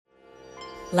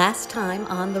Last time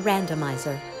on the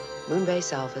randomizer.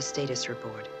 Moonbase Alpha status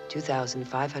report.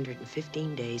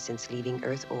 2,515 days since leaving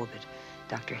Earth orbit.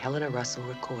 Dr. Helena Russell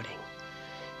recording.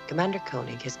 Commander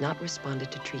Koenig has not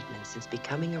responded to treatment since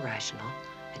becoming irrational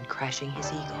and crashing his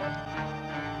ego.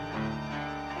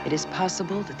 It is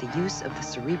possible that the use of the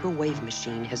cerebral wave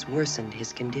machine has worsened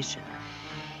his condition.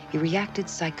 He reacted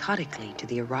psychotically to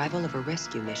the arrival of a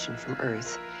rescue mission from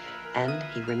Earth, and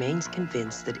he remains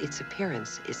convinced that its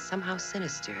appearance is somehow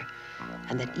sinister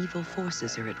and that evil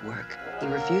forces are at work. He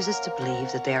refuses to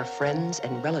believe that they are friends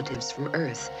and relatives from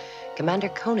Earth. Commander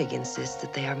Koenig insists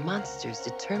that they are monsters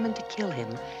determined to kill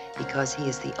him because he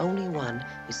is the only one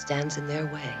who stands in their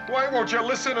way. Why won't you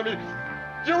listen to me?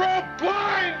 You're all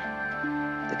blind!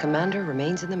 The commander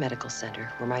remains in the medical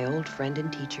center where my old friend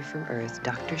and teacher from Earth,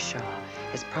 Dr. Shaw,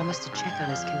 has promised to check on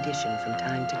his condition from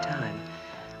time to time.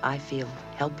 I feel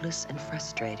helpless and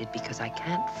frustrated because I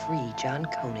can't free John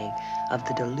Koenig of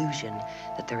the delusion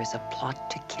that there is a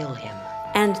plot to kill him.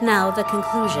 And now the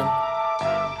conclusion.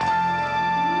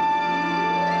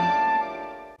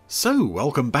 So,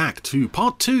 welcome back to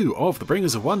part 2 of The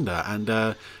Bringers of Wonder,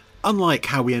 and unlike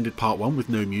how we ended part 1 with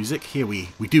no music, here we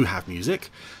do have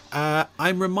music.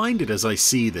 I'm reminded as I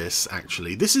see this,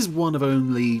 actually, this is one of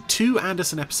only 2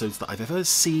 Anderson episodes that I've ever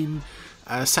seen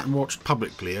sat and watched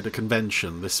publicly at a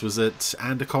convention. This was at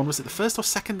Andacon. Was it the first or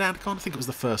second Andacon? I think it was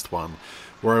the first one,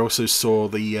 where I also saw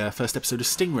the first episode of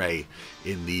Stingray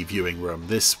in the viewing room.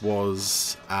 This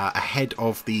was ahead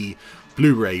of the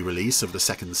Blu-ray release of the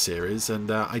second series, and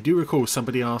I do recall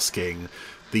somebody asking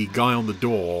the guy on the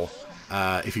door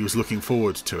if he was looking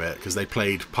forward to it, because they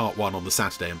played part 1 on the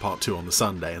Saturday and part 2 on the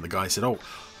Sunday, and the guy said, "Oh,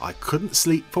 I couldn't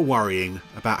sleep for worrying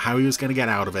about how he was going to get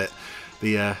out of it,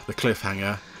 the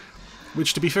cliffhanger,"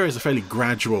 which, to be fair, is a fairly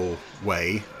gradual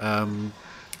way.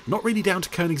 Not really down to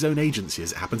Koenig's own agency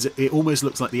as it happens. It almost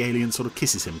looks like the alien sort of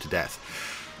kisses him to death.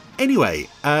 Anyway,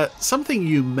 something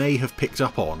you may have picked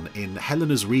up on in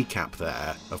Helena's recap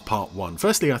there of part 1.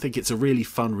 Firstly, I think it's a really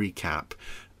fun recap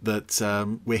that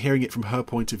we're hearing it from her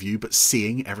point of view, but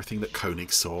seeing everything that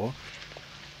Koenig saw.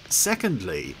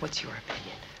 Secondly, what's your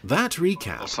opinion? That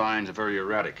recap... The signs are very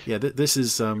erratic. Yeah, this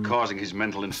is causing his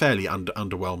mental... fairly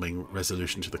underwhelming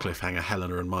resolution to the cliffhanger.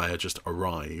 Helena and Maya just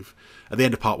arrive. At the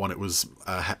end of part 1, it was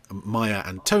Maya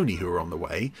and Tony who were on the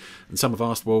way. And some have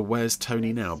asked, well, where's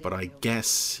Tony now? But I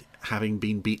guess, having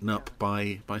been beaten up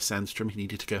by Sandstrom, he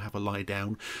needed to go have a lie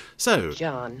down. So,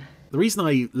 John, the reason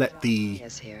I let the...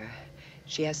 Yes, here.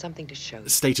 She has something to show you.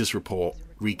 Status report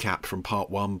recap from part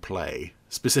 1 play.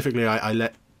 Specifically, I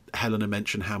let Helena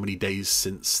mention how many days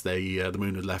since the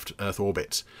moon had left Earth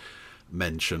orbit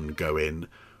mention go in,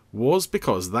 was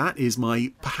because that is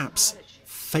my perhaps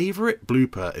favourite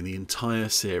blooper in the entire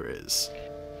series.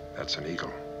 That's an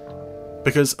eagle.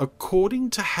 Because according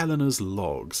to Helena's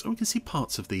logs, we can see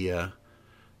parts of the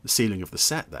ceiling of the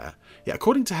set there. Yeah,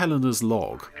 according to Helena's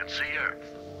log, You can see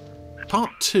her.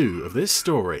 part 2 of this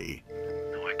story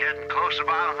We're getting closer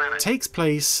by the minute. takes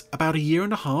place about a year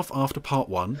and a half after part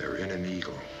 1. They're in an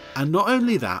eagle. And not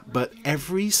only that, but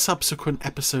every subsequent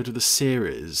episode of the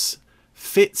series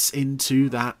fits into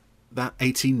that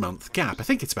 18-month gap. I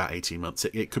think it's about 18 months.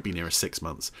 It could be nearer 6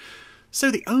 months. So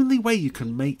the only way you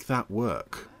can make that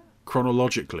work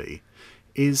chronologically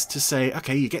is to say,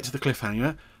 okay, you get to the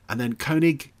cliffhanger, and then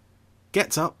Koenig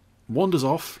gets up, wanders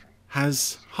off,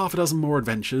 has half a dozen more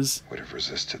adventures, Would have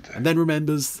resisted that. and then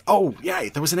remembers, oh, yeah,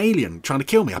 there was an alien trying to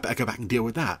kill me. I better go back and deal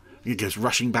with that. He goes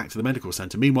rushing back to the medical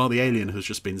centre. Meanwhile, the alien has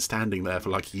just been standing there for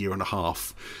like a year and a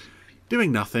half,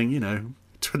 doing nothing,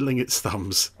 twiddling its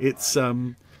thumbs. It's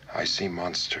I see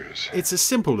monsters. it's a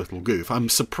simple little goof. I'm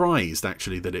surprised,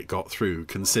 actually, that it got through,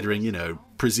 considering,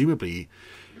 presumably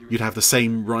you'd have the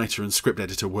same writer and script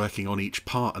editor working on each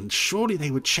part, and surely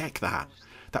they would check that.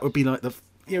 That would be like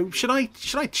should I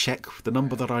check the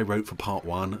number that I wrote for part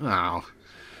 1? Oh,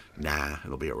 nah,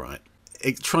 it'll be all right.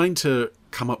 Trying to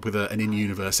come up with an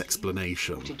in-universe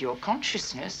explanation Your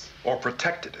consciousness. Or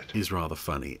protected it. is rather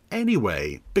funny.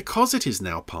 Anyway, because it is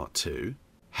now part 2,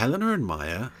 Helena and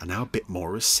Maya are now a bit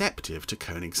more receptive to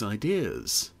Koenig's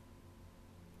ideas.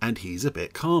 And he's a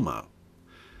bit calmer.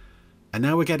 And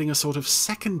now we're getting a sort of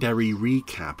secondary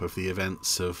recap of the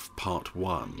events of part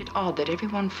 1. It's odd that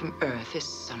everyone from Earth is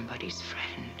somebody's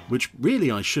friend. Which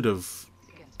really I should have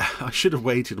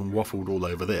waited and waffled all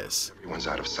over this. Everyone's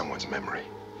out of someone's memory.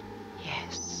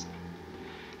 Yes.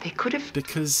 They could have...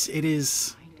 Because it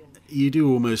is... You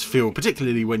do almost feel,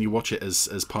 particularly when you watch it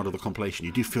as part of the compilation,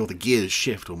 you do feel the gears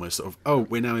shift almost, sort of, oh,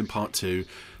 we're now in part 2.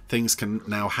 Things can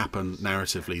now happen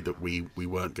narratively that we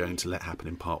weren't going to let happen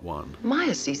in part 1.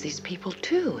 Maya sees these people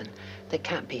too, and they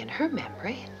can't be in her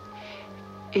memory.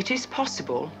 It is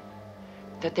possible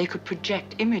that they could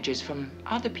project images from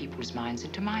other people's minds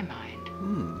into my mind.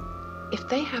 If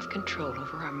they have control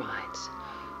over our minds,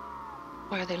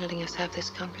 why are they letting us have this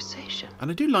conversation?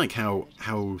 And I do like how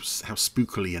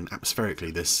spookily and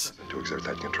atmospherically this To exert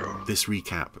that control. this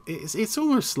recap. It's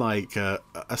almost like a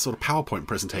sort of PowerPoint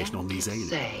presentation on these Say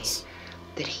aliens.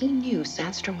 that he knew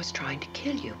Sandstrom was trying to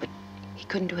kill you, but he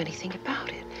couldn't do anything about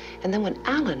it. And then when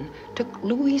Alan took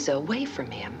Louisa away from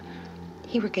him,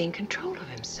 he regained control of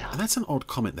himself. And that's an odd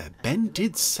comment there. Ben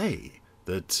did say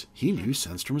that he knew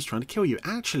Sandstrom was trying to kill you.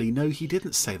 Actually, no, he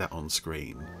didn't say that on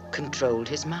screen. Controlled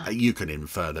his mind. You can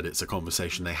infer that it's a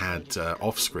conversation they had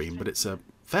off screen, but it's a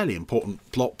fairly important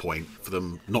plot point for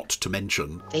them not to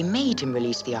mention. They made him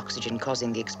release the oxygen,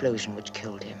 causing the explosion which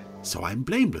killed him. So I'm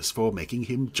blameless for making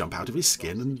him jump out of his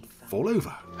skin and fall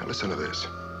over. Now listen to this.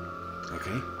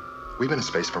 Okay. We've been in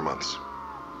space for months.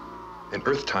 In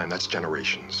Earth time, that's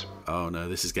generations. Oh no,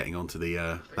 this is getting onto the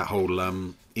that whole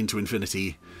into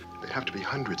infinity. They'd have to be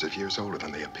hundreds of years older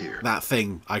than they appear. That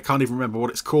thing. I can't even remember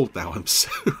what it's called now.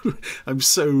 I'm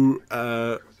so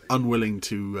unwilling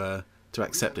to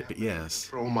accept it. But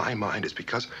yes. Oh, my mind is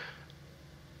because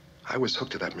I was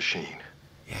hooked to that machine.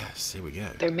 Yes. Here we go.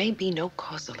 There may be no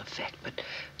causal effect, but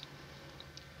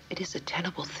it is a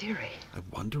tenable theory. I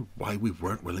wonder why we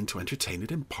weren't willing to entertain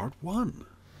it in part 1.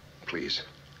 Please,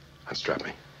 unstrap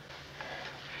me.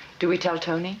 Do we tell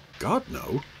Tony? God,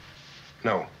 no.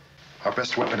 No. Our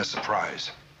best weapon is surprise.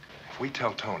 If we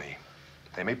tell Tony,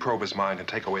 they may probe his mind and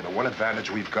take away the one advantage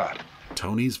we've got.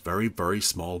 Tony's very, very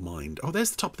small mind. Oh,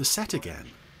 there's the top of the set again.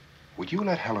 Would you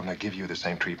let Helena give you the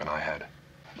same treatment I had?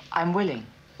 I'm willing.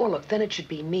 Well, look, then it should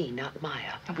be me, not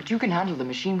Maya. No, but you can handle the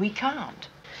machine, we can't.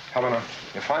 Helena,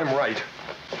 if I'm right,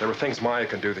 there are things Maya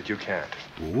can do that you can't.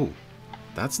 Ooh,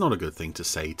 that's not a good thing to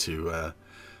say to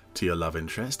your love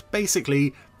interest.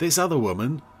 Basically, this other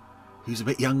woman, who's a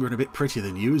bit younger and a bit prettier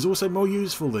than you, is also more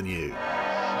useful than you.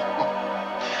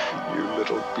 You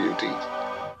little beauty.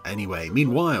 Anyway,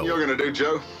 meanwhile, You're gonna do,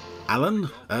 Joe? Alan,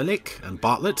 Ehrlich, and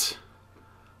Bartlett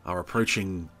are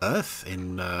approaching Earth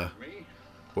in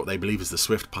what they believe is the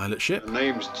Swift pilot ship.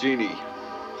 Name's Jeannie.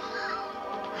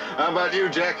 How about you,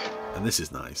 Jack? And this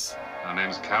is nice. Her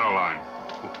name's Caroline.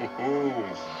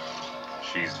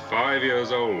 She's 5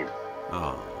 years old.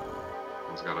 Oh,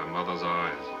 She's got her mother's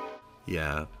eyes.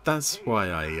 yeah, that's why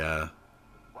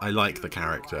I like the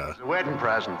character. A wedding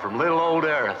present from little old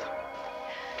Earth.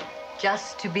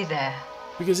 Just to be there.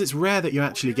 Because it's rare that you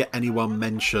actually get anyone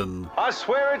mention... I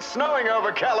swear it's snowing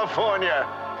over California.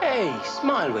 Hey,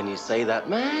 smile when you say that,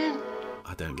 man.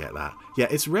 I don't get that. Yeah,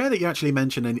 it's rare that you actually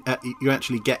mention you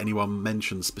actually get anyone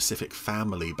mention specific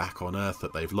family back on Earth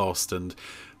that they've lost, and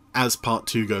as part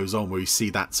 2 goes on, we see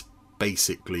that's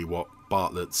basically what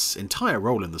Bartlett's entire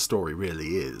role in the story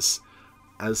really is,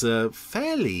 as a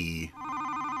fairly...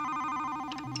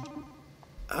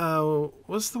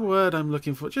 what's the word I'm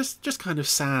looking for? Just kind of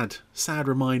sad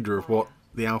reminder of what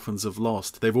the Alphans have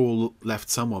lost. They've all left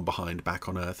someone behind back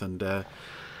on Earth, and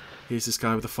here's this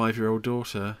guy with a 5-year-old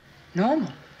daughter.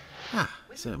 Normal. Ah,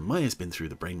 so Maya's been through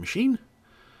the brain machine.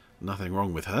 Nothing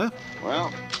wrong with her.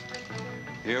 Well,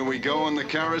 here we go on the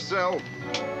carousel.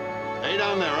 Hey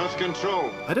down there, Earth Control.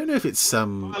 I don't know if it's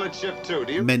Pilot ship 2,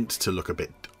 do you? meant to look a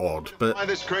bit odd, but Buy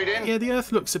this crate in? yeah, the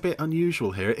Earth looks a bit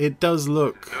unusual here. It does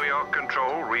look... New York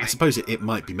Control, I suppose it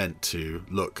might be meant to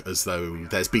look as though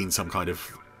there's been some kind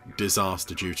of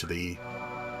disaster due to the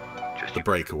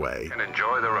breakaway. and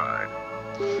enjoy the ride.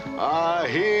 I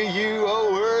hear you,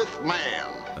 oh Earth man.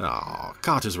 Oh,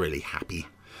 Carter's really happy.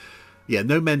 Yeah,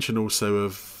 no mention also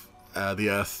of the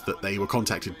Earth that they were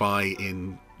contacted by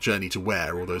in Journey to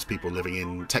Where, all those people living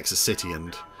in Texas City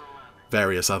and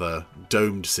various other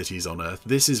domed cities on Earth.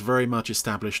 This is very much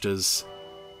established as,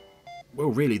 well,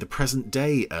 really the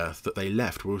present-day Earth that they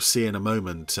left. We'll see in a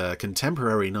moment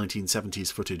contemporary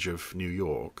 1970s footage of New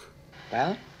York.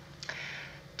 Well,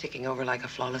 ticking over like a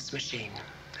flawless machine,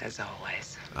 as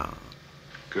always. Ah,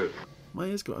 Good.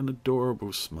 Maya's got an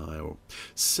adorable smile.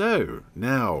 So,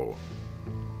 now,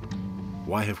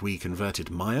 why have we converted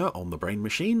Maya on the brain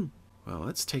machine? Well,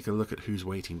 let's take a look at who's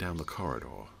waiting down the corridor.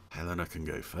 Helena can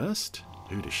go first.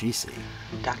 Who does she see?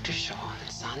 Dr. Shaw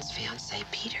and San's fiancé,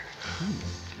 Peter.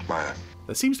 Maya.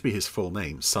 That seems to be his full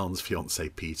name, San's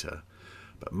fiancé Peter.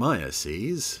 But Maya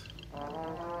sees...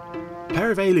 a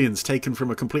pair of aliens taken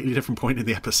from a completely different point in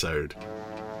the episode.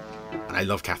 And I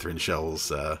love Catherine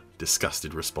Schell's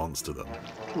disgusted response to them.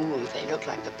 Ooh, they look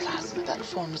like the plasma that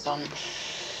forms on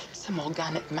some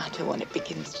organic matter when it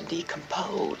begins to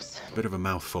decompose. A bit of a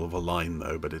mouthful of a line,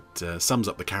 though, but it sums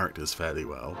up the characters fairly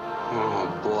well.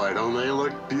 Oh boy, don't they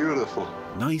look beautiful.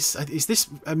 Nice. Is this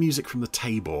music from the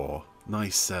Tabor?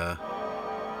 Nice,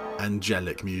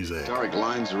 angelic music. Tarek,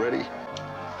 lines ready?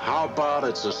 How about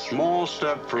it's a small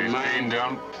step for man?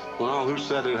 Down. Well, who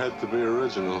said it had to be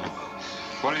original?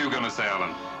 What are you going to say,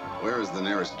 Alan? Where is the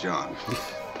nearest John?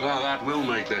 Well, that will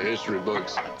make the history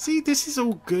books. See, this is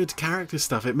all good character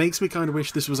stuff. It makes me kind of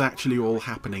wish this was actually all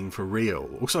happening for real.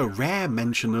 Also, a rare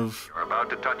mention of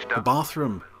the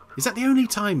bathroom. Is that the only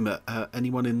time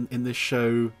anyone in this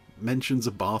show mentions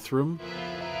a bathroom?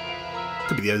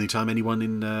 Could be the only time anyone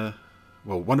in...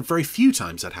 well, one of very few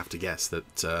times I'd have to guess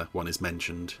that one is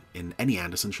mentioned in any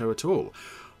Anderson show at all.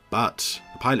 But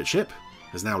the pilot ship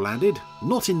has now landed,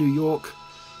 not in New York,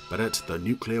 but at the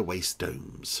nuclear waste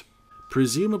domes.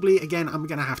 Presumably, again, I'm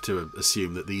going to have to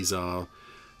assume that these are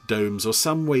domes or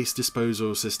some waste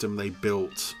disposal system they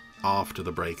built after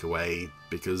the breakaway,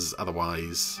 because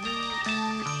otherwise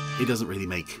it doesn't really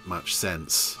make much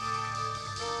sense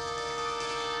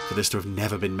for this to have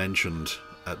never been mentioned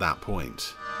at that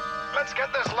point. Let's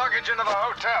get this luggage into the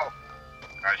hotel.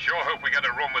 I sure hope we get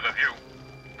a room with a view.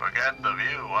 Forget the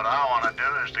view. What I want to do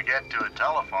is to get to a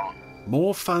telephone.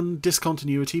 More fun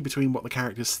discontinuity between what the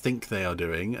characters think they are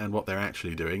doing and what they're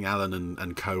actually doing. Alan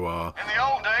and Co are... In the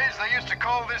old days, they used to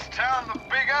call this town the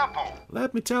Big Apple.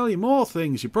 Let me tell you more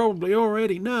things you probably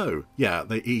already know. Yeah,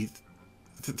 they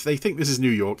think this is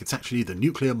New York. It's actually the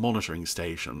nuclear monitoring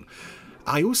station.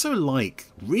 I also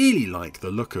really like the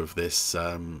look of this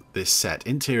this set,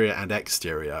 interior and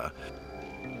exterior.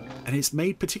 And it's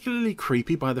made particularly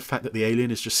creepy by the fact that the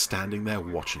alien is just standing there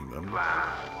watching them.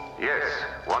 Yes,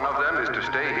 one of them is to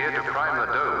stay here to prime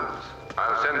the domes.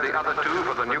 I'll send the other two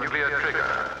for the nuclear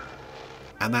trigger.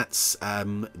 And that's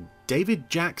David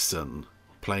Jackson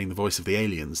playing the voice of the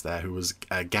aliens there, who was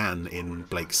Gan in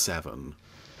Blake 7.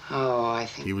 Oh, I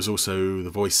think... He was also the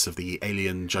voice of the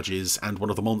alien judges and one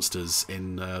of the monsters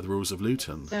in The Rules of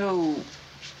Luton. So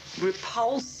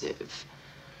repulsive.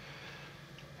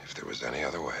 If there was any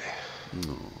other way.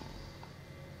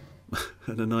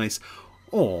 And a nice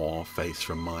aw face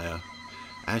from Maya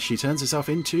as she turns herself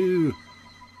into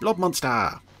Blob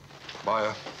Monster.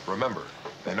 Maya, remember,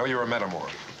 they know you're a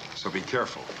metamorph, so be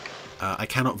careful. I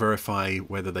cannot verify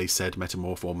whether they said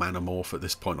metamorph or manamorph at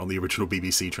this point on the original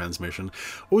BBC transmission.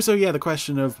 Also, yeah, the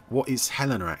question of what is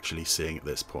Helena actually seeing at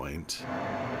this point?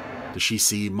 Does she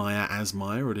see Maya as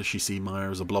Maya, or does she see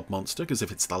Maya as a blob monster? Because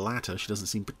if it's the latter, she doesn't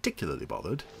seem particularly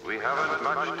bothered. We haven't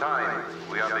much time.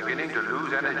 We are beginning to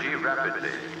lose energy rapidly.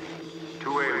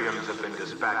 2 aliens have been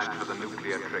dispatched for the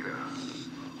nuclear trigger.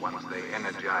 Once they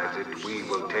energize it, we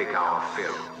will take our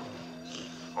fill.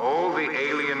 All the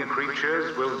alien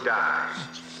creatures will die.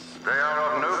 They are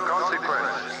of no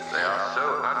consequence. They are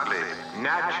so ugly.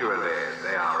 Naturally,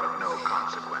 they are of no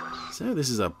consequence. So this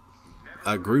is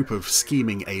a group of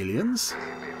scheming aliens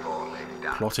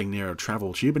plotting near a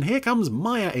travel tube, and here comes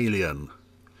Maya Alien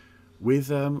with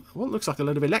what looks like a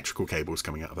load of electrical cables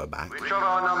coming out of her back. Which of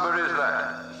our number is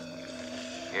that?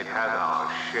 It has our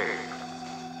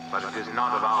shape, but it is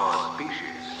not of our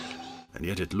species. And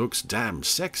yet it looks damn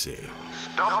sexy.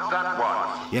 Stop that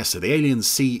one! Yes, so the aliens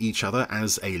see each other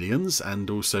as aliens and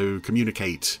also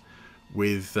communicate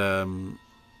with,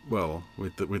 well,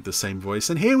 with the same voice.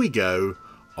 And here we go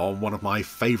on one of my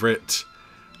favourite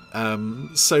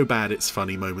so bad it's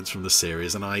funny moments from the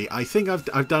series. And I think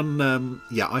I've done,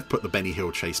 yeah, I've put the Benny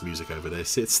Hill chase music over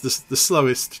this. It's the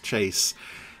slowest chase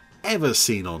ever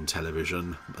seen on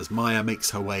television as Maya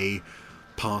makes her way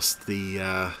past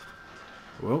the...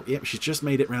 well, yep, she's just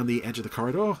made it round the edge of the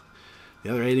corridor. The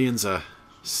other aliens are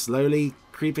slowly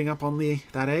creeping up on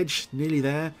that edge, nearly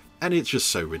there. And it's just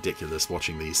so ridiculous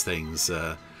watching these things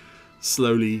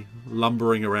slowly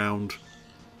lumbering around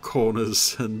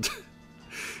corners. And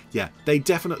yeah, they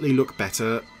definitely look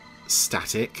better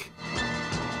static.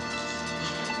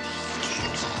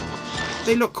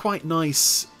 They look quite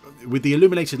nice with the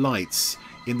illuminated lights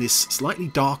in this slightly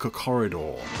darker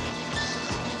corridor.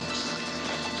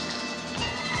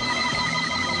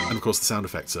 And of course the sound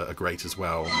effects are great as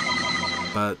well.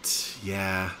 But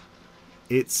yeah,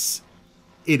 it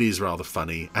is rather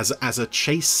funny. As a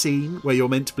chase scene where you're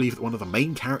meant to believe that one of the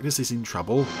main characters is in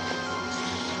trouble,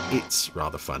 it's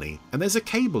rather funny. And there's a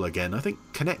cable again, I think,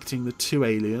 connecting the two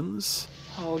aliens.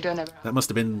 Oh, don't ever... That must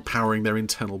have been powering their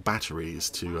internal batteries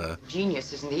to...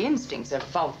 Geniuses and the instincts of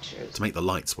vultures. To make the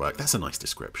lights work. That's a nice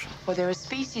description. Well, there are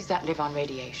species that live on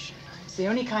radiation. It's the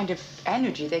only kind of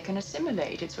energy they can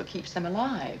assimilate. It's what keeps them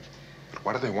alive. But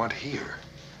what do they want here?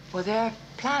 Well, their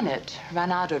planet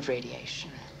ran out of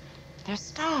radiation. They're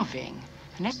starving.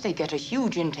 Unless they get a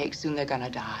huge intake soon, they're gonna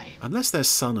die. Unless their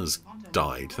son has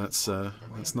died, that's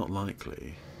not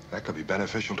likely. That could be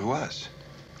beneficial to us.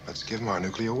 Let's give them our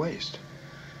nuclear waste.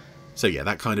 So yeah,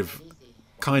 that kind of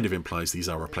implies these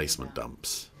are replacement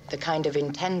dumps. The kind of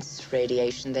intense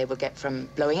radiation they will get from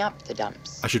blowing up the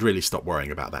dumps. I should really stop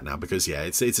worrying about that now because, yeah,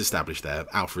 it's established there.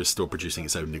 Alpha is still producing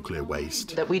its own nuclear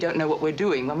waste. That we don't know what we're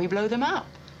doing when we blow them up.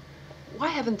 Why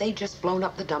haven't they just blown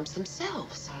up the dumps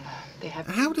themselves? They have.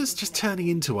 How does just turning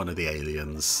into one of the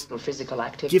aliens Physical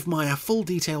activity. give Maya full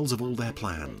details of all their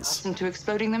plans? Into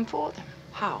exploding them for them.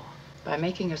 How? By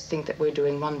making us think that we're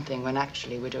doing one thing when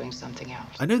actually we're doing something else.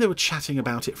 I know they were chatting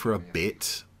about it for a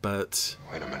bit, but...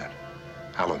 Wait a minute.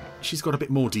 Helen. She's got a bit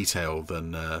more detail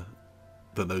than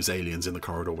those aliens in the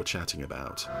corridor were chatting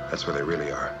about. That's where they really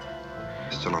are.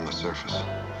 Still on the surface.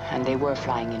 And they were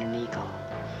flying in an eagle.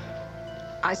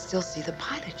 I still see the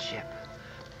pilot ship.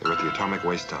 They're at the atomic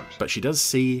waste dumps. But she does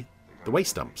see the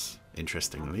waste dumps,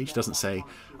 interestingly. She doesn't say,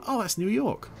 oh, that's New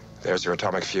York. There's your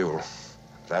atomic fuel.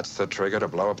 That's the trigger to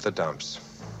blow up the dumps.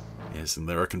 Yes, and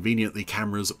there are conveniently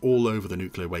cameras all over the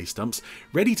nuclear waste dumps,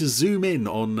 ready to zoom in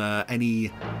on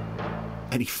any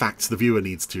facts the viewer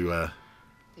needs to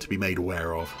be made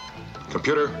aware of.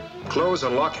 Computer, close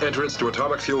and lock entrance to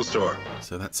atomic fuel store.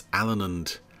 So that's Alan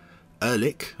and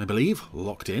Ehrlich, I believe,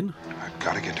 locked in. I've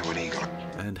got to get to an eagle.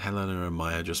 And Helena and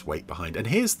Maya just wait behind. And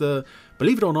here's the,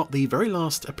 believe it or not, the very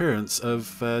last appearance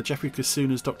of Jeffrey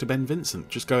Kassoon as Dr. Ben Vincent,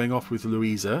 just going off with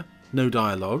Louisa, no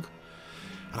dialogue.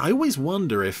 And I always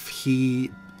wonder if the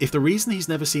reason he's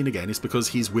never seen again is because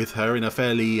he's with her in a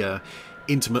fairly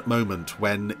intimate moment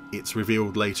when it's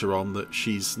revealed later on that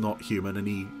she's not human and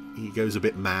he goes a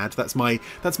bit mad. That's my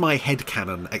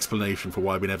headcanon explanation for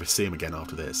why we never see him again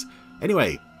after this.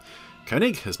 Anyway,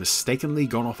 Koenig has mistakenly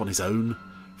gone off on his own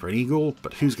for an eagle,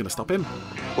 but who's going to stop him?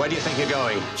 Where do you think you're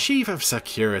going? Chief of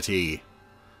Security.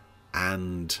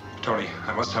 And... Tony,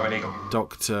 I must have an eagle.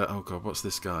 Dr... Oh god, what's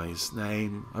this guy's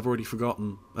name? I've already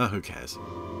forgotten. Oh, who cares?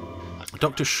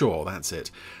 Dr. Shaw, that's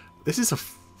it. This is a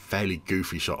fairly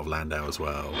goofy shot of Landau as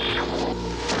well.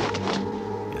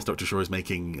 Yes, Dr. Shaw is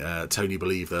making Tony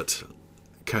believe that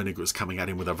Koenig was coming at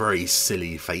him with a very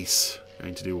silly face,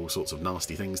 going to do all sorts of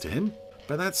nasty things to him.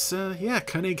 But that's, yeah,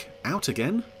 Koenig out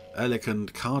again. Ehrlich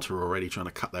and Carter are already trying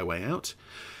to cut their way out.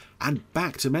 And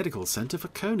back to medical centre for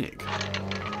Koenig.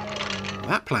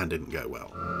 That plan didn't go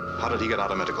well. How did he get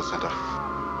out of medical center?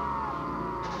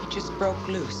 He just broke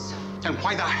loose. Then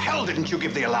why the hell didn't you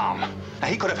give the alarm? Now,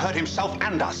 he could have hurt himself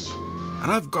and us.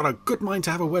 And I've got a good mind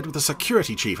to have a word with the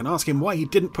security chief and ask him why he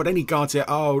didn't put any guards here.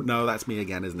 Oh, no, that's me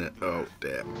again, isn't it? Oh,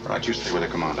 dear. Right, you stay with the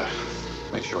commander.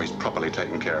 Make sure he's properly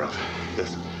taken care of.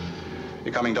 Yes.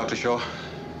 You coming, Dr. Shaw?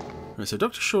 Right, so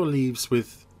Dr. Shaw leaves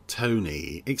with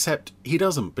Tony, except he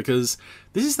doesn't, because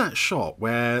this is that shot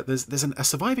where there's a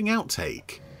surviving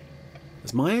outtake.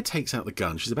 As Maya takes out the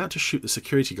gun, she's about to shoot the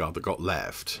security guard that got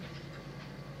left.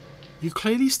 You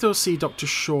clearly still see Dr.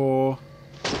 Shaw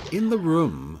in the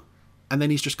room, and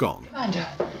then he's just gone. Commander.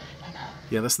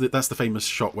 Yeah, that's the famous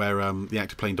shot where the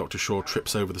actor playing Dr. Shaw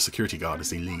trips over the security guard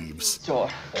as he leaves. Sure.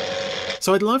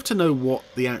 So I'd love to know what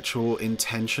the actual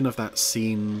intention of that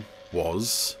scene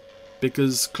was,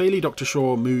 because clearly Dr.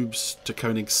 Shaw moves to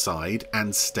Koenig's side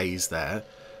and stays there,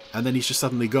 and then he's just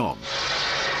suddenly gone.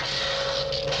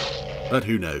 But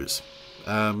who knows?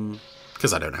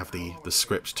 Because I don't have the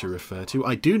script to refer to.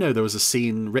 I do know there was a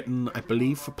scene written, I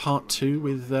believe, for part 2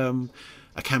 with a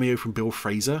cameo from Bill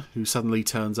Fraser, who suddenly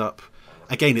turns up.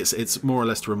 Again, it's more or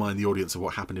less to remind the audience of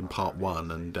what happened in part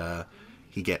 1, and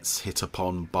he gets hit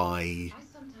upon by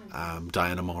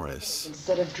Diana Morris.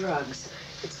 Instead of drugs,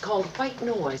 it's called white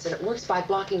noise, and it works by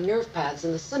blocking nerve paths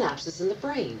in the synapses in the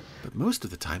brain. But most of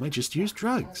the time I just use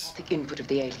drugs. The input of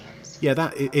the aliens. Yeah,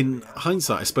 that in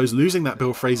hindsight, I suppose losing that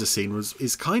Bill Fraser scene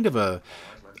is kind of a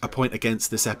point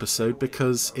against this episode,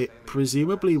 because it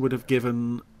presumably would have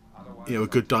given, you know, a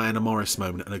good Diana Morris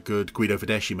moment and a good Guido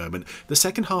Vedeschi moment. The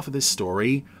second half of this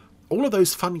story, all of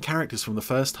those fun characters from the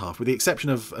first half, with the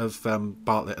exception of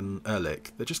Bartlett and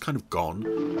Ehrlich, they're just kind of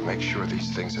gone. Make sure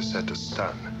these things are set to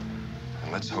stun.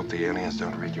 And let's hope the aliens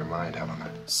don't read your mind,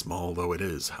 Helena. Small though it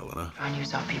is, Helena. Try and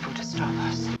use our people to stop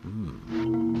us.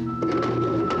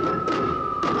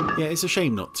 Yeah, it's a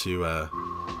shame not to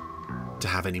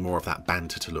have any more of that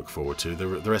banter to look forward to. The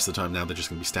rest of the time now they're just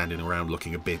going to be standing around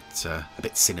looking a bit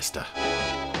sinister.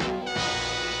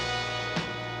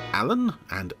 Alan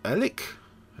and Ehrlich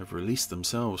have released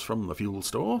themselves from the fuel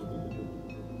store.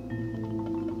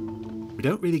 We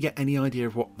don't really get any idea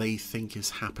of what they think is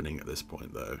happening at this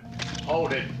point, though.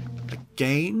 Hold it.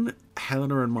 Again,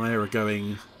 Helena and Maya are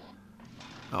going...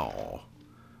 Oh,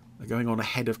 they're going on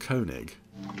ahead of Koenig.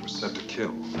 We're set to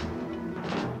kill.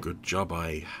 Good job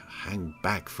I hang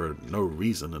back for no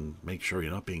reason and make sure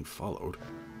you're not being followed.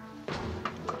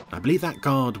 I believe that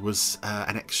guard was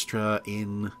an extra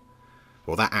in...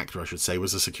 Well, that actor, I should say,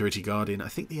 was a security guard in, I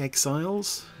think, The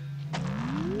Exiles?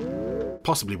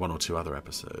 Possibly one or two other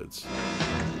episodes.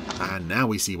 And now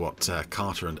we see what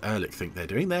Carter and Ehrlich think they're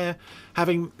doing. They're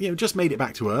having, just made it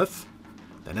back to Earth.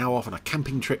 They're now off on a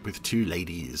camping trip with two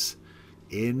ladies.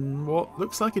 In what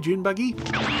looks like a dune buggy.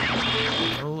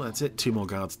 Oh, that's it. Two more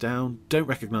guards down. Don't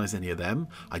recognise any of them.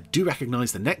 I do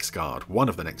recognise the next guard. One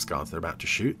of the next guards they're about to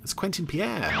shoot. It's Quentin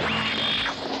Pierre.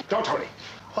 Don't, Tony.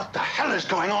 What the hell is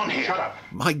going on here? Shut up.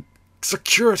 My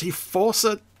security force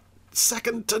are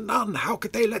second to none. How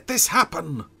could they let this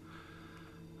happen?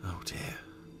 Oh, dear.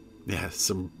 Yeah,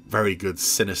 some very good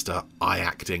sinister eye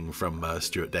acting from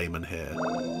Stuart Damon here.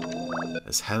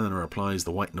 As Helena applies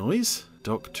the white noise,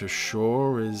 Dr.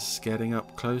 Shaw is getting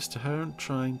up close to her and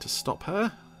trying to stop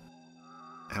her.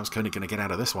 How's Koenig going to get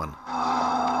out of this one?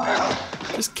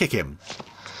 Just kick him.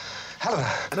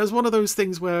 Helena. And there's one of those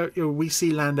things where we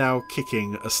see Landau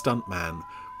kicking a stuntman.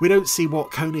 We don't see what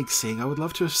Koenig's seeing. I would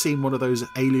love to have seen one of those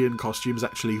alien costumes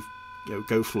actually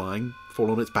go flying,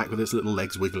 fall on its back with its little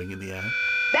legs wiggling in the air.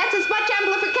 That's as much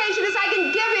amplification as I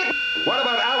can give it. What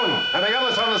about Alan and the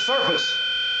others on the surface?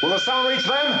 Will the sound reach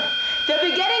them? They'll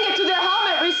be getting it to their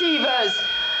helmet receivers.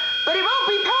 But it won't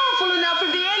be powerful enough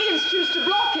if the aliens choose to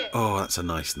block it. Oh, that's a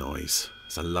nice noise.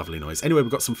 It's a lovely noise. Anyway,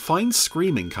 we've got some fine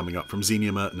screaming coming up from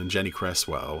Xenia Merton and Jenny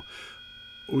Cresswell.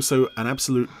 Also, an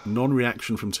absolute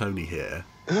non-reaction from Tony here.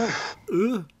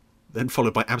 Then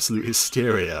followed by absolute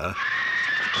hysteria.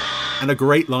 And a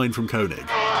great line from Koenig.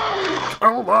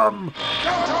 Kill them!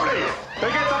 Go, Tony! They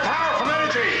get the power from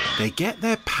energy! They get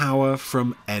their power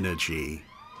from energy.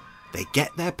 They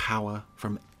get their power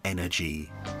from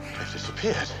energy. They've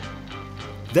disappeared.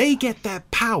 They get their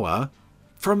power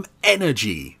from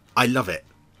energy. I love it.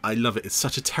 I love it. It's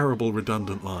such a terrible,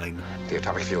 redundant line. The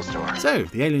atomic fuel store. So,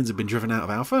 the aliens have been driven out of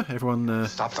Alpha. Everyone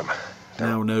Stop them.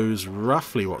 now knows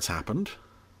roughly what's happened.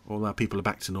 All our people are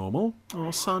back to normal.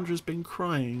 Oh, Sandra's been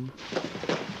crying.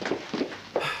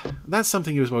 That's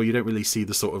something as well, you don't really see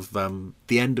the sort of,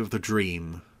 the end of the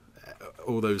dream.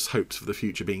 All those hopes for the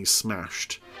future being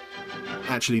smashed.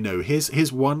 Actually, no.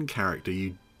 Here's one character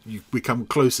you become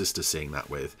closest to seeing that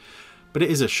with. But it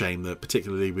is a shame that,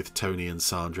 particularly with Tony and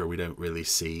Sandra, we don't really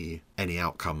see any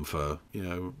outcome for,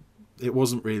 it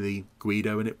wasn't really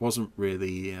Guido and it wasn't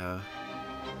really,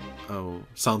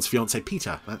 Sans fiancé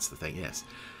Peter. That's the thing, yes.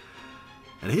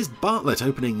 And here's Bartlett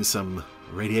opening some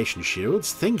radiation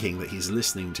shields, thinking that he's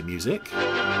listening to music.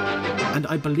 And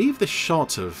I believe this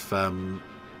shot of,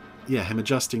 him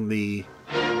adjusting the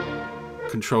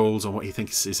controls on what he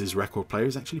thinks is his record player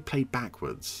is actually played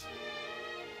backwards.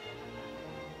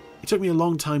 It took me a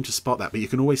long time to spot that, but you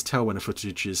can always tell when a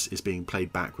footage is being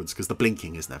played backwards because the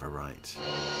blinking is never right.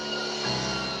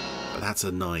 But that's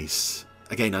a nice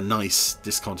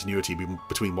discontinuity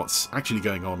between what's actually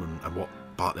going on and what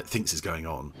Bartlett thinks is going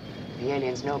on. The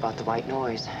aliens know about the white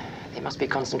noise. They must be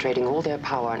concentrating all their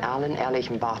power on Alan, Ehrlich,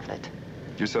 and Bartlett.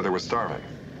 You said they were starving.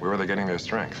 Where are they getting their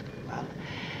strength? Well,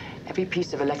 every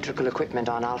piece of electrical equipment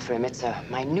on Alpha emits a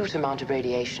minute amount of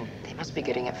radiation. They must be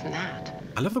getting it from that.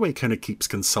 I love the way Koenig keeps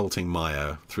consulting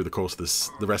Maya through the course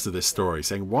of the rest of this story,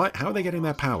 saying, how are they getting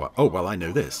their power? Oh, well, I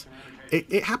know this.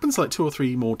 It happens like 2 or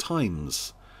 3 more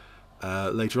times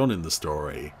later on in the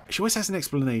story. She always has an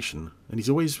explanation, and he's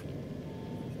always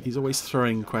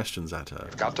throwing questions at her.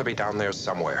 They've got to be down there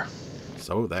somewhere.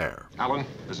 So there. Alan,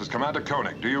 this is Commander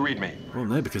Koenig. Do you read me? Well,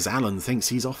 no, because Alan thinks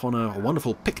he's off on a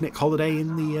wonderful picnic holiday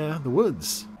in the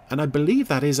woods. And I believe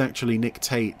that is actually Nick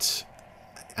Tate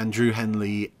and Drew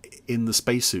Henley in the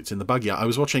spacesuits in the buggy. I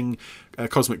was watching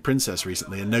Cosmic Princess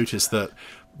recently and noticed that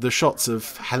the shots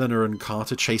of Helena and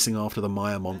Carter chasing after the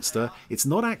Maya monster, it's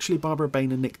not actually Barbara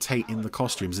Bain and Nick Tate in the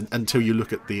costumes until you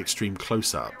look at the extreme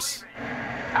close-ups.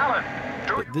 Alan!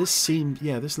 But this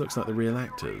looks like the real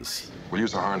actors. We'll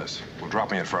use a harness. We'll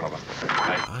drop me in front of them.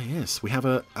 Ah, yes. We have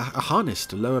a harness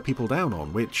to lower people down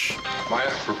on, which... Maya,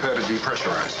 prepare to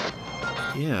depressurize.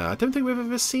 Yeah, I don't think we've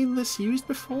ever seen this used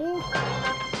before.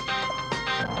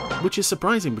 Which is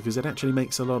surprising because it actually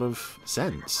makes a lot of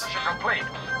sense. Mission complete.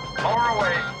 Lower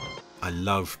away. I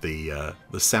love the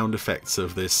sound effects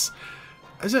of this.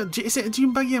 Is it a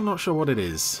dune buggy? I'm not sure what it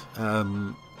is.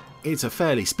 It's a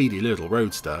fairly speedy little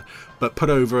roadster, but put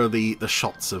over the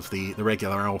shots of the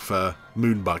regular Alpha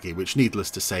moon buggy, which needless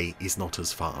to say is not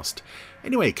as fast.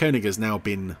 Anyway, Koenig has now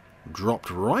been dropped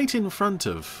right in front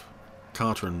of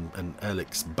Carter and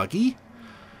Ehrlich's buggy,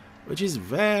 which is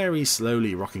very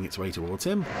slowly rocking its way towards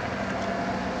him.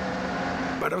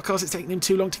 But of course it's taken him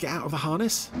too long to get out of the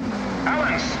harness.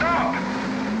 Alan, stop!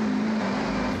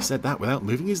 He said that without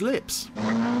moving his lips.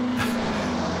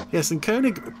 Yes, and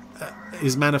Koenig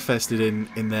is manifested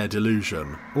in their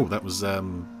delusion. Oh, that was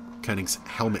Koenig's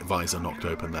helmet visor knocked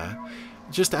open there.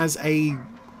 Just as a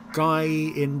guy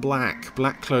in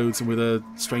black clothes and with a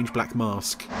strange black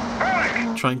mask,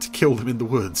 trying to kill them in the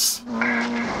woods.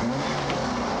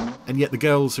 And yet the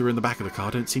girls who are in the back of the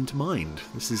car don't seem to mind.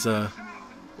 This is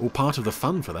all part of the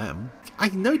fun for them. I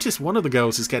noticed one of the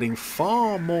girls is getting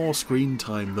far more screen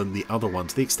time than the other one,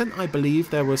 to the extent I believe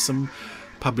there were some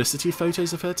publicity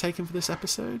photos of her taken for this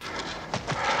episode.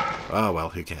 Oh well,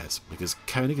 who cares? Because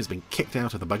Koenig has been kicked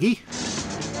out of the buggy.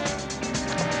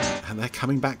 And they're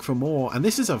coming back for more. And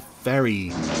this is a very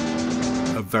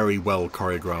well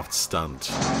choreographed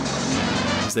stunt.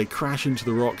 As they crash into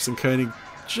the rocks and Koenig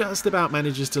just about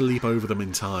manages to leap over them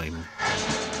in time.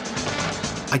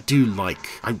 I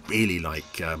really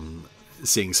like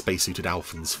seeing spacesuited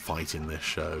Alphans fight in this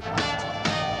show.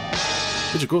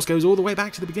 Which of course goes all the way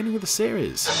back to the beginning of the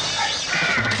series.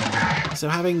 So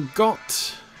having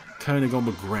got Koenig on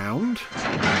the ground,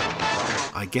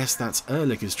 I guess that's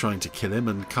Ehrlich is trying to kill him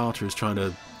and Carter is trying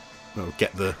to, well,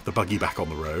 get the buggy back on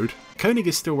the road. Koenig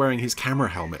is still wearing his camera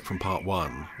helmet from part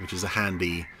 1, which is a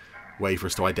handy way for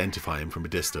us to identify him from a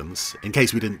distance, in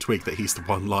case we didn't twig that he's the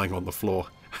one lying on the floor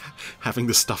having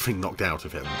the stuffing knocked out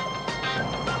of him.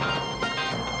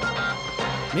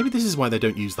 Maybe this is why they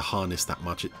don't use the harness that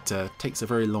much. It takes a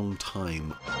very long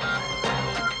time.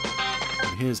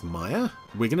 And here's Maya.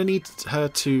 We're going to need her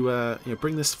to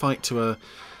bring this fight to a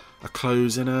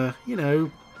close in a,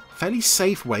 fairly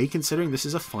safe way, considering this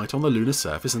is a fight on the lunar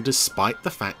surface, and despite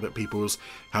the fact that people's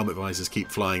helmet visors keep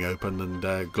flying open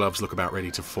and gloves look about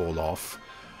ready to fall off,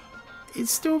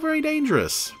 it's still very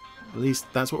dangerous. At least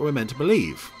that's what we're meant to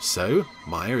believe. So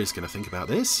Maya is going to think about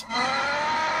this,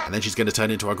 and then she's going to turn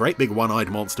into a great big one-eyed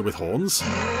monster with horns.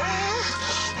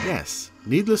 Yes,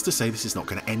 needless to say, this is not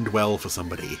going to end well for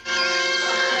somebody.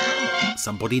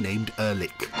 Somebody named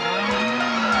Ehrlich.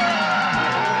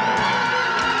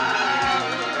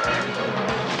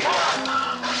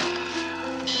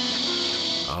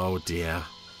 Oh dear,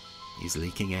 he's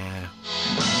leaking air.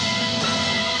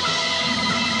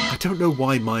 I don't know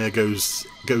why Maya goes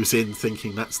in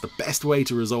thinking that's the best way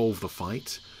to resolve the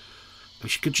fight. I mean,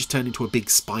 she could just turn into a big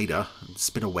spider and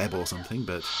spin a web or something,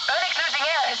 but... Eric's losing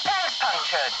air, his tank's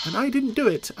punctured. And I didn't do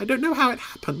it. I don't know how it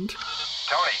happened.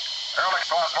 Tony,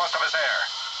 Ehrlich's lost most of his air.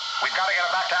 We've got to get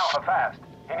him back to Alpha fast.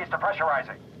 He needs to pressurize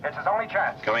it. It's his only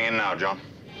chance. Coming in now, John.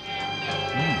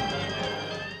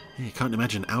 You can't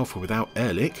imagine Alpha without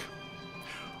Ehrlich.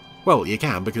 Well, you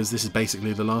can, because this is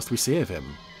basically the last we see of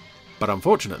him. But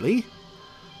unfortunately,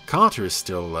 Carter is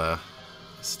still up.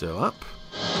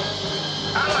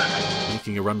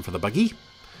 Making a run for the buggy,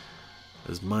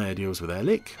 as Maya deals with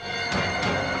Ehrlich.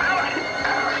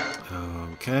 Oh,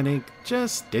 Koenig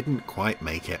just didn't quite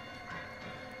make it.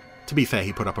 To be fair,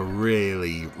 he put up a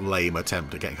really lame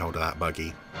attempt at getting hold of that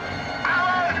buggy.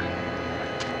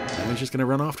 And he's just going to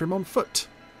run after him on foot,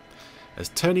 as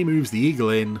Tony moves the Eagle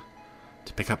in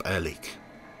to pick up Ehrlich.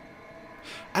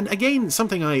 And again,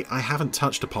 something I haven't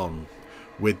touched upon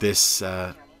with this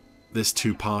this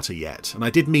two-parter yet, and I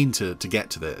did mean to get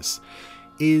to this,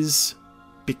 is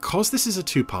because this is a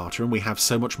two-parter and we have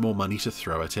so much more money to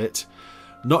throw at it,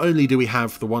 not only do we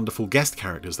have the wonderful guest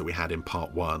characters that we had in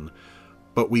part 1,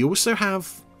 but we also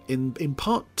have, in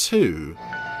part 2,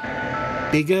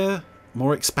 bigger,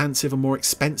 more expansive and more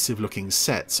expensive looking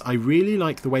sets. I really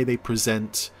like the way they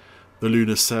present the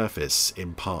lunar surface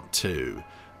in part 2.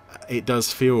 It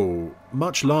does feel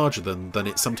much larger than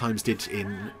it sometimes did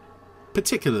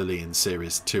particularly in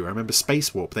Series 2. I remember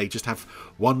Space Warp, they just have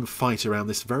one fight around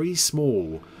this very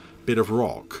small bit of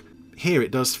rock. Here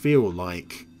it does feel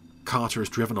like Carter has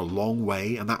driven a long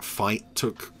way and that fight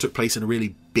took place in a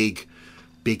really big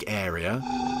area.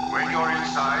 When you're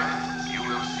inside, you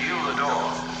will seal the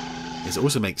door. It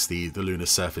also makes the lunar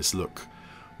surface look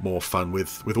more fun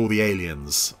with all the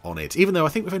aliens on it. Even though I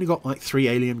think we've only got like 3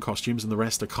 alien costumes and the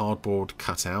rest are cardboard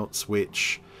cutouts,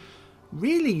 which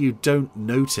really you don't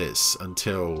notice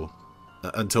until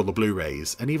the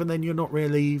Blu-rays, and even then you're not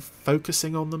really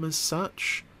focusing on them as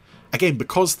such. Again,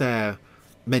 because they're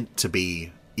meant to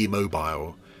be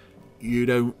immobile, you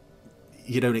don't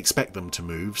expect them to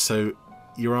move, so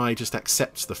your eye just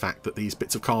accepts the fact that these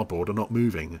bits of cardboard are not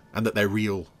moving and that they're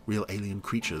real alien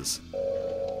creatures.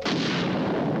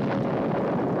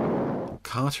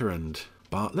 Carter and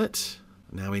Bartlett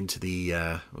now into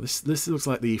the this looks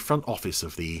like the front office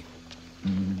of the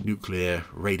nuclear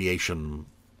waste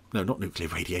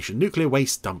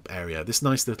dump area. This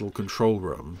nice little control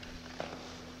room.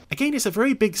 Again, it's a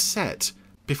very big set.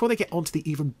 Before they get onto the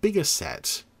even bigger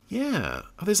set, yeah,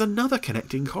 there's another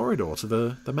connecting corridor to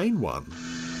the main one.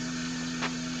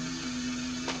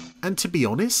 And to be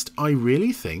honest, I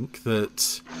really think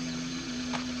that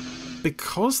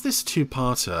because this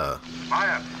two-parter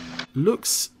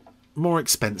looks more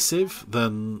expensive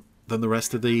than the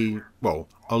rest of the, well,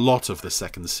 a lot of the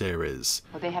second series.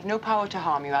 Well, they have no power to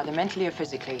harm you, either mentally or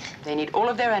physically. They need all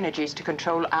of their energies to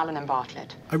control Alan and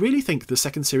Bartlett. I really think the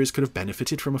second series could have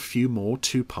benefited from a few more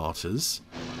two-parters.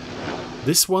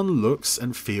 This one looks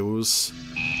and feels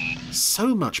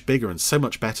so much bigger and so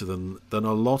much better than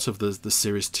a lot of the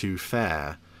Series 2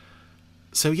 fare.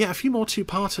 So yeah, a few more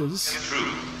two-parters. True.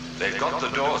 They've got the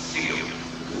door sealed.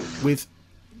 With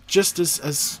just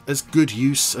as good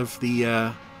use of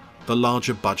the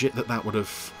larger budget that would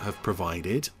have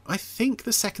provided. I think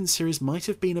the second series might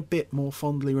have been a bit more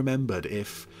fondly remembered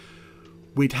if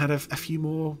we'd had a few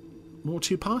more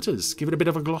two-parters. Give it a bit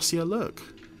of a glossier look.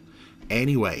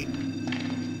 Anyway,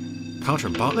 Carter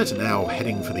and Bartlett are now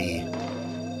heading for the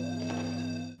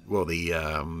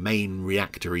main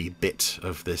reactory bit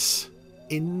of this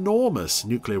enormous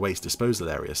nuclear waste disposal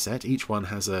area set. Each one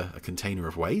has a container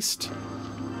of waste.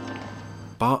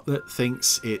 Bartlett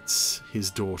thinks it's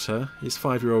his daughter, his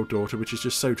 5-year-old daughter, which is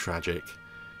just so tragic.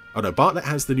 Oh no, Bartlett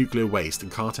has the nuclear waste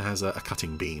and Carter has a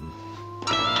cutting beam.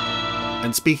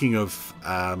 And speaking of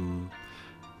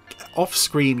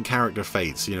off-screen character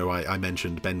fates, you know, I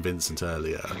mentioned Ben Vincent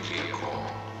earlier.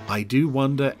 I do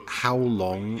wonder how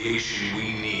long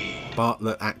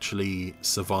Bartlett actually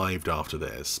survived after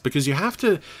this. Because you have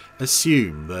to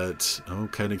assume that,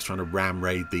 Koenig's trying to ram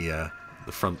raid the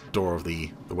front door of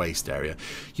the waste area.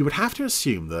 You would have to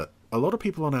assume that a lot of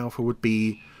people on Alpha would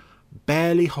be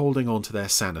barely holding on to their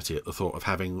sanity at the thought of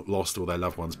having lost all their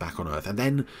loved ones back on Earth. And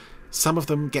then some of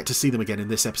them get to see them again in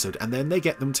this episode, and then they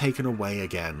get them taken away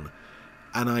again.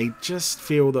 And I just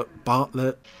feel that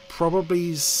Bartlett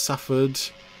probably suffered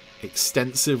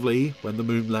extensively when the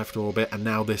moon left orbit, and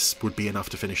now this would be enough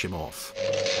to finish him off.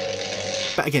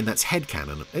 But again, that's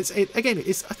headcanon.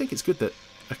 I think it's good that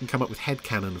I can come up with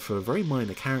headcanon for very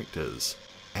minor characters.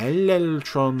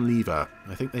 Electron lever.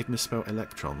 I think they've misspelled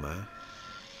electron there.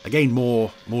 Again,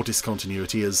 more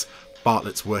discontinuity as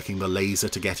Bartlett's working the laser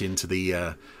to get into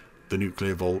the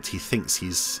nuclear vault. He thinks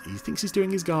he's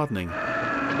doing his gardening.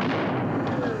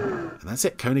 And that's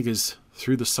it. Koenig is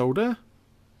through the solder.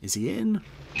 Is he in?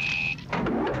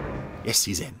 Yes,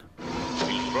 he's in.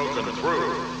 He's broken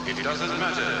through. It doesn't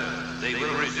matter. They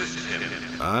will resist him.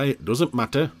 Aye, it doesn't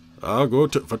matter. I'll go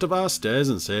to the foot of our stairs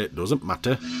and say it doesn't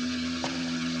matter.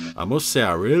 I must say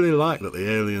I really like that the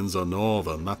aliens are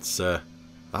northern. That's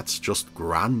just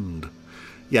grand.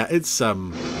 Yeah, it's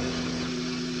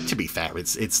to be fair,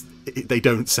 they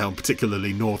don't sound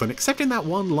particularly northern, except in that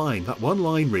one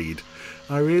line read.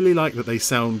 I really like that they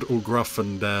sound all gruff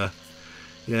and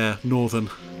northern.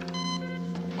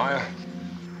 Maya?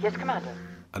 Yes, Commander?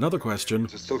 Another question.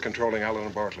 Is it still controlling Alan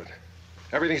and Bartlett?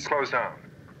 Everything's closed down.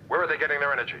 Where are they getting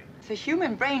their energy? The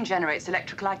human brain generates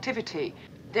electrical activity.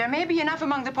 There may be enough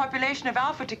among the population of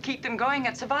Alpha to keep them going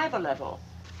at survival level.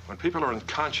 When people are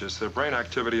unconscious, their brain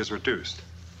activity is reduced,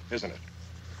 isn't it?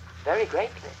 Very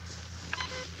greatly.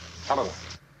 Helena.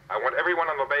 I want everyone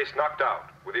on the base knocked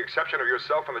out, with the exception of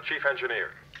yourself and the chief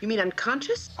engineer. You mean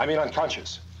unconscious? I mean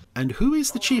unconscious. And who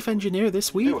is the chief engineer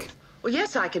this week? Well,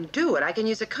 yes, I can do it. I can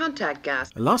use a contact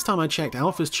gas. Last time I checked,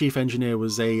 Alpha's chief engineer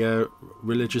was a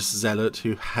religious zealot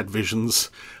who had visions.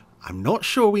 I'm not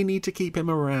sure we need to keep him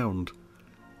around.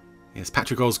 Yes,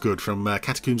 Patrick Osgood from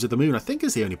Catacombs of the Moon, I think,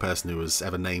 is the only person who was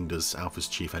ever named as Alpha's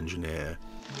chief engineer.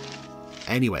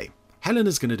 Anyway,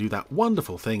 Helena's going to do that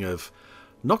wonderful thing of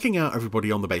knocking out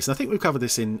everybody on the base. And I think we've covered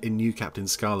this in New Captain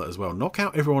Scarlet as well. Knock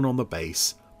out everyone on the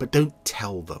base, but don't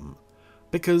tell them.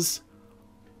 Because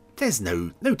there's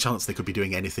no chance they could be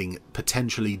doing anything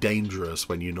potentially dangerous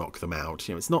when you knock them out.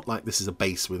 You know, it's not like this is a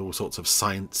base with all sorts of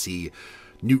sciencey,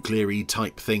 nuclear-y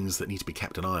type things that need to be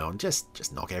kept an eye on.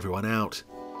 Just knock everyone out.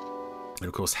 And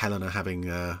of course, Helena having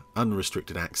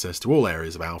unrestricted access to all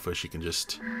areas of Alpha, she can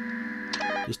just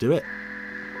do it.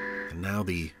 And now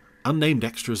the unnamed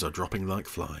extras are dropping like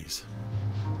flies.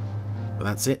 But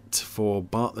that's it for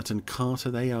Bartlett and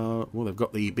Carter. They've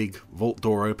got the big vault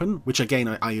door open, which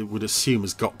again I would assume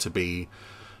has got to be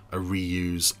a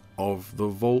reuse of the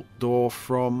vault door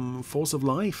from Force of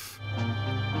Life,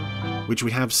 which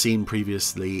we have seen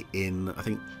previously in, I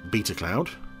think, Beta Cloud.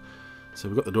 So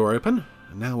we've got the door open,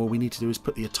 and now all we need to do is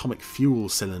put the atomic fuel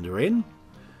cylinder in,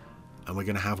 and we're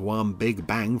going to have one big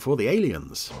bang for the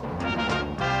aliens.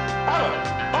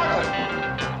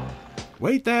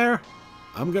 Wait there!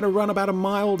 I'm going to run about a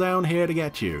mile down here to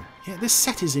get you. Yeah, this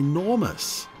set is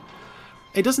enormous.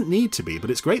 It doesn't need to be,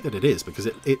 but it's great that it is, because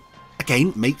it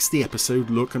again, makes the episode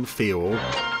look and feel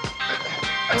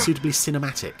suitably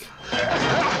cinematic.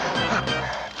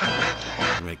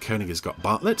 Anyway, Koenig has got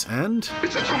Bartlett and...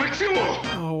 It's atomic fuel!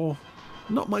 Oh,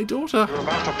 not my daughter. You're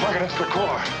about to plug it into the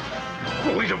core.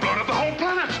 Well, we'd have blown up the whole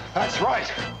planet. That's right.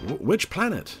 Which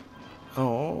planet?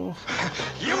 Oh.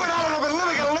 You and Alan have been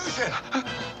living an illusion,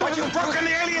 but you've broken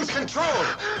the aliens' control.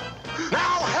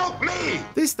 Now help me!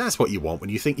 That's what you want when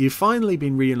you think you've finally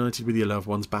been reunited with your loved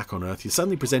ones back on Earth. You're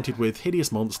suddenly presented with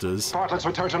hideous monsters. Bartlett's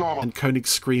return to normal. And Koenig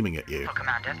screaming at you. Oh,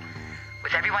 Commander.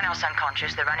 With everyone else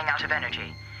unconscious, they're running out of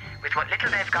energy. With what little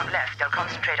they've got left, they'll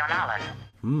concentrate on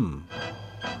Alan.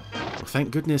 Well, thank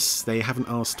goodness they haven't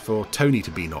asked for Tony to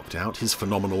be knocked out. His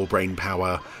phenomenal brain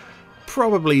power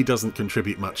probably doesn't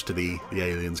contribute much to the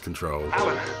aliens' control.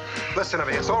 Alan, listen to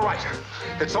me. It's all right.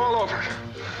 It's all over.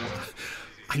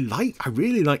 I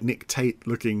really like Nick Tate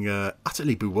looking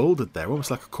utterly bewildered there, almost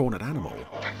like a cornered animal.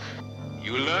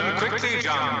 You learn quickly,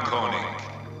 John Koenig.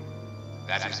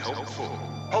 That is hopeful.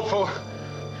 Hopeful?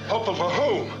 Hopeful for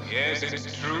whom? Yes,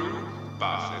 it's true,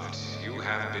 Bartlett. You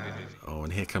have been... Oh,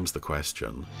 and here comes the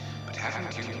question. But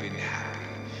haven't you been happy?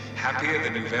 Happier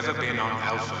than you've ever been on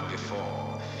Alpha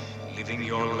before? Living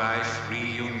your life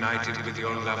reunited with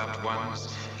your loved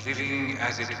ones, living,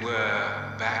 as it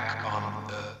were, back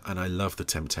on Earth. And I love the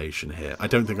temptation here. I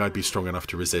don't think I'd be strong enough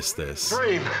to resist this.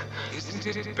 Dream! Isn't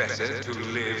it better to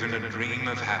live in a dream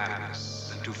of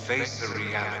happiness than to face a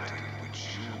reality which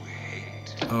you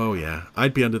hate? Oh yeah,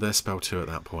 I'd be under their spell too at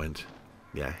that point.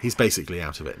 Yeah, he's basically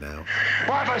out of it now.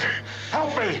 Bartlett,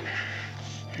 help me!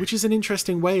 Which is an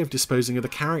interesting way of disposing of the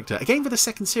character. Again, for the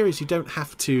second series, you don't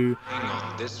have to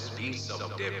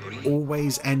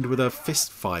always end with a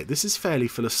fist fight. This is fairly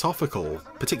philosophical,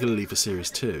 particularly for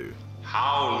Series 2.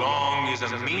 How long is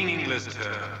a meaningless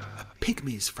term? A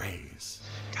pygmy's phrase.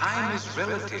 Time is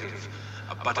relative.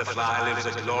 A butterfly lives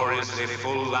a gloriously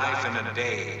full life in a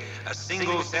day, a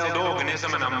single-celled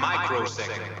organism in a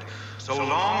microsecond. So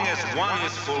long as one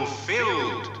is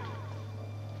fulfilled,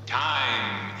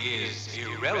 time is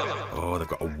irrelevant. Oh, they've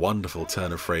got a wonderful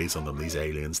turn of phrase on them, these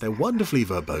aliens. They're wonderfully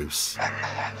verbose.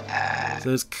 So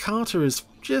as Carter is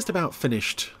just about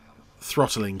finished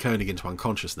throttling Koenig into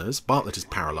unconsciousness, Bartlett is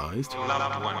paralysed.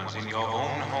 Loved ones in your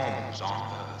own homes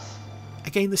on Earth.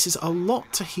 Again, this is a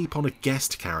lot to heap on a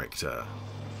guest character.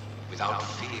 Without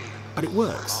fear. But it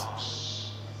works.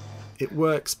 It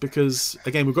works because,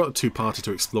 again, we've got a two-parter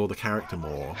to explore the character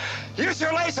more. Use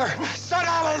your laser! Stun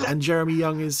Alan! And Jeremy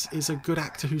Young is a good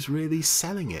actor who's really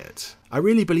selling it. I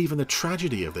really believe in the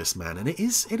tragedy of this man, and it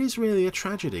is really a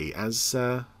tragedy, as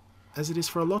it is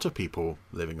for a lot of people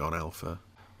living on Alpha.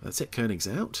 That's it, Koenig's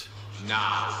out.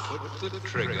 Now put the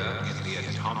trigger in the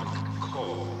atomic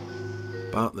core.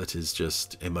 Bartlett is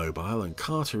just immobile, and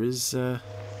Carter is...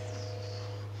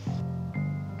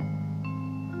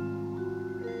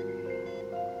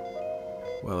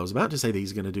 Well, I was about to say that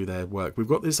he's going to do their work. We've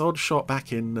got this odd shot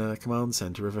back in Command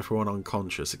Center of everyone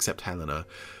unconscious, except Helena.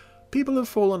 People have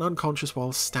fallen unconscious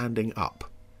while standing up.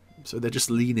 So they're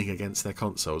just leaning against their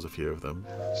consoles, a few of them.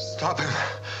 Stop him.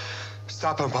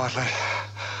 Stop him, Bartlett.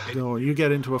 No, you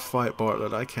get into a fight,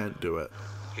 Bartlett. I can't do it.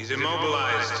 He's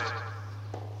immobilized.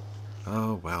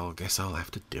 Oh, well, guess I'll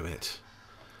have to do it.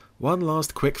 One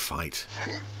last quick fight.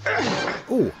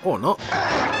 Oh, or not.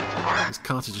 As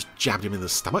Carter just jabbed him in the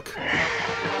stomach.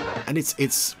 And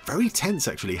it's very tense,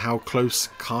 actually, how close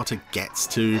Carter gets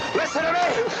to... Listen to me!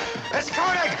 It's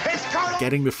Koenig! It's Koenig!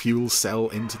 Getting the fuel cell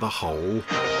into the hole.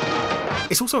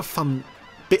 It's also a fun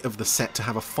bit of the set to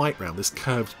have a fight round this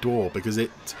curved door, because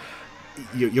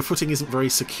your footing isn't very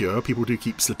secure. People do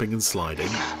keep slipping and sliding.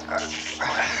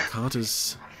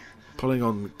 Carter's pulling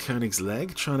on Koenig's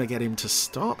leg, trying to get him to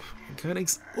stop.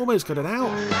 Koenig's almost got it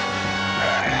out.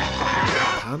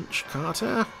 Punch,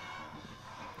 Carter.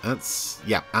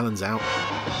 Yeah, Alan's out.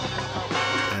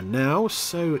 And now,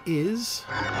 so is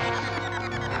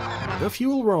the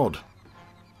fuel rod.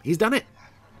 He's done it.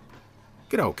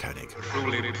 Good old Koenig.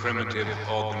 Truly primitive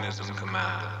organism,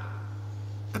 Commander.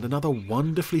 And another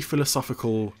wonderfully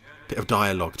philosophical bit of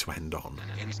dialogue to end on.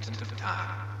 An instant of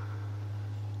time.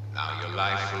 Now your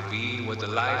life will be what the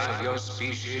life of your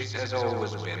species has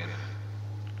always been.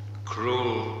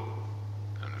 Cruel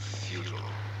and futile.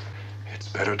 It's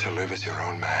better to live as your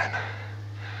own man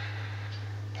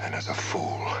than as a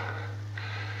fool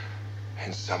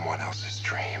in someone else's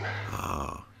dream.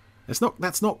 Ah.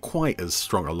 That's not quite as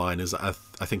strong a line as I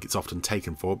think it's often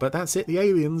taken for, but that's it. The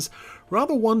aliens,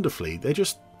 rather wonderfully, they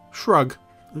just shrug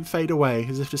and fade away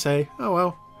as if to say, oh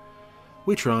well,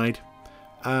 we tried.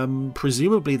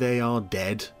 Presumably they are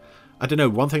dead. I don't know,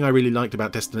 one thing I really liked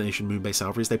about Destination Moonbase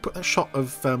Alpha is they put that shot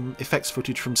of effects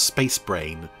footage from Space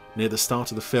Brain near the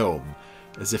start of the film,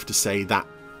 as if to say that,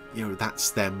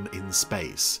 that's them in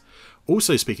space.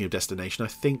 Also, speaking of destination, I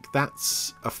think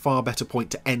that's a far better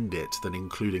point to end it than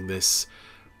including this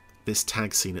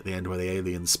tag scene at the end where the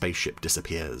alien spaceship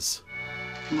disappears.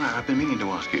 Right, I've been meaning to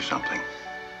ask you something.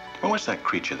 What was that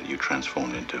creature that you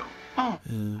transformed into?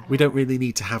 We don't really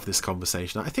need to have this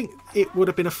conversation. I think it would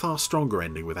have been a far stronger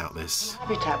ending without this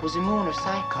Habitat was a moon of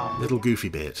Psychon. little goofy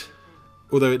bit.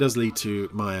 Although it does lead to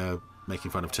Maya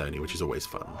making fun of Tony, which is always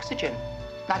fun. Oxygen.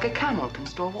 Like a camel can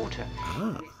store water.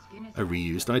 A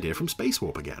reused idea from Space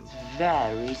Warp again.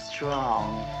 Very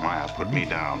strong. Maya, put me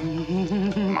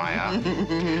down. Maya,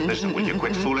 listen, will you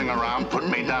quit fooling around? Put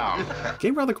me down.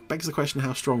 Game rather begs the question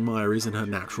how strong Maya is in her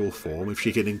natural form, if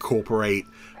she can incorporate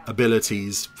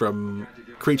abilities from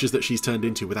creatures that she's turned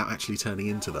into without actually turning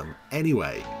into them.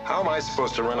 Anyway. How am I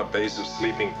supposed to run a base of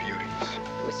sleeping beauties?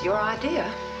 It was your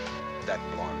idea. That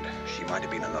blonde, she might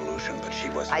have been an illusion, but she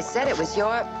was... I said it was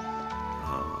your...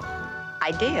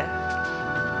 idea.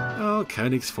 Oh,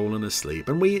 Koenig's fallen asleep,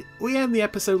 and we end the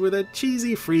episode with a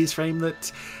cheesy freeze frame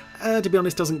that, to be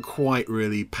honest, doesn't quite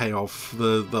really pay off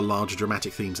the larger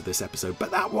dramatic themes of this episode.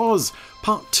 But that was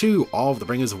part 2 of The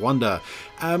Bringers of Wonder.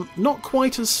 Not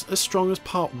quite as strong as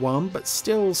part 1, but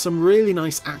still some really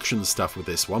nice action stuff with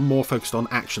this one, more focused on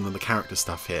action than the character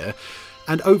stuff here.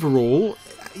 And overall,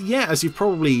 yeah, as you've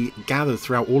probably gathered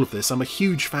throughout all of this, I'm a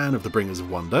huge fan of The Bringers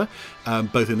of Wonder,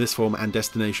 both in this form and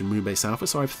Destination Moonbase Alpha,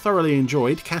 so I've thoroughly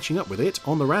enjoyed catching up with it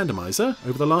on the randomizer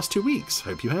over the last 2 weeks.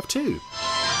 Hope you have too.